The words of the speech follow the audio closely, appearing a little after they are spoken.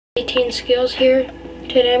18 Skills here.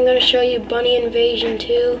 Today I'm going to show you Bunny Invasion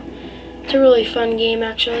 2. It's a really fun game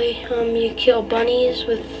actually. You kill bunnies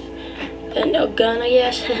with a gun, I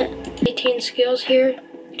guess. 18 Skills here.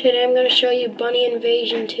 Today I'm going to show you Bunny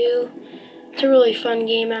Invasion 2. It's a really fun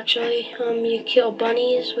game actually. You kill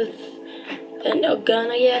bunnies with a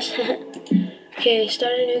gun, I guess. Okay,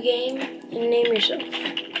 start a new game and name yourself.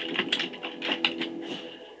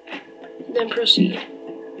 Then proceed.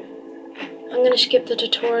 I'm going to skip the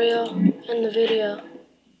tutorial and the video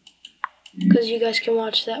because you guys can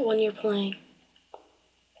watch that when you're playing.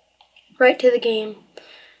 Right to the game.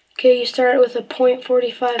 Okay, you start with a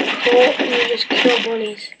 .45 Colt and you just kill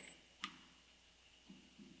bunnies.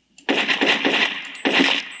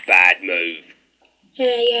 Bad move.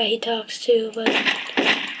 Yeah, he talks too, but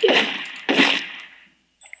yeah.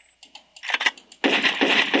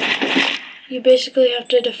 You basically have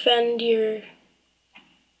to defend your,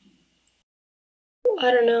 I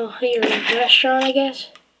don't know, your restaurant, I guess.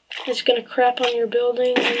 It's gonna crap on your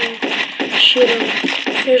building and shoot them.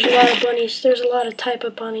 There's a lot of bunnies. There's a lot of type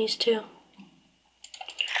of bunnies too.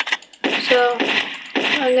 So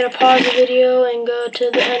I'm gonna pause the video and go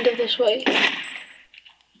to the end of this way.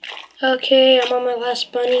 Okay, I'm on my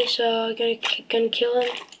last bunny, so I'm gonna kill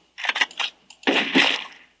him.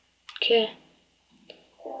 Okay.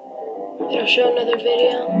 I'll show another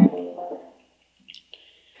video.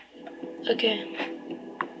 Okay.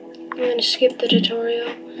 I'm gonna skip the tutorial.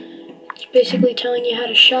 It's basically telling you how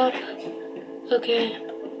to shop. Okay.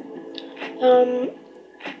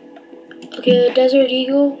 Okay, the Desert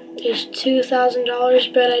Eagle is $2,000,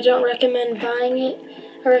 but I don't recommend buying it.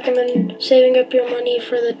 I recommend saving up your money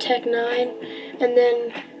for the Tech 9, and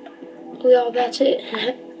then, well, that's it.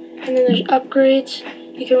 And then there's upgrades.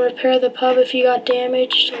 You can repair the pub if you got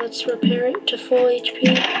damaged, so let's repair it to full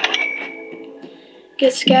HP.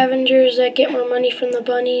 Get scavengers that get more money from the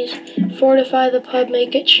bunnies. Fortify the pub,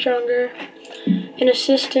 make it stronger. An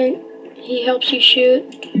assistant, he helps you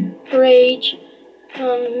shoot. Rage,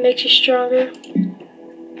 makes you stronger.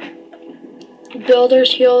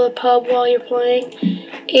 Builders heal the pub while you're playing.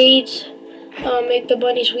 Aids, make the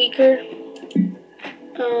bunnies weaker.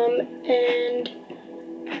 And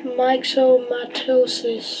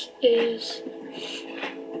myxomatosis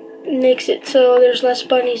makes it so there's less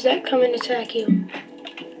bunnies that come and attack you.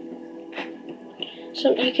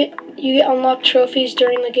 So you get unlocked trophies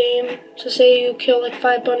during the game. So say you kill like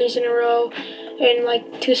 5 bunnies in a row in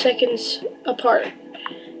like 2 seconds apart,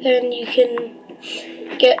 then you can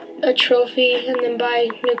get a trophy and then buy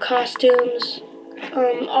new costumes,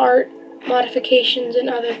 art, modifications, and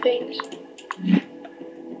other things.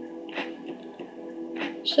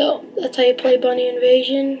 So that's how you play Bunny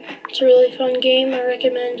Invasion. It's a really fun game. I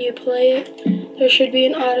recommend you play it. There should be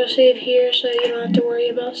an autosave here so you don't have to worry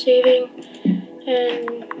about saving.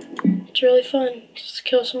 And it's really fun. Just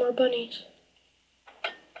kill some more bunnies.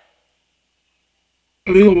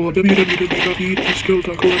 Available at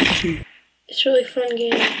www.18skill.co.uk. It's a really fun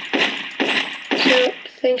game. So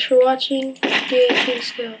thanks for watching the 18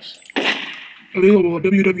 Skills. Available at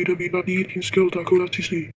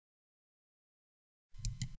www.18skill.co.uk.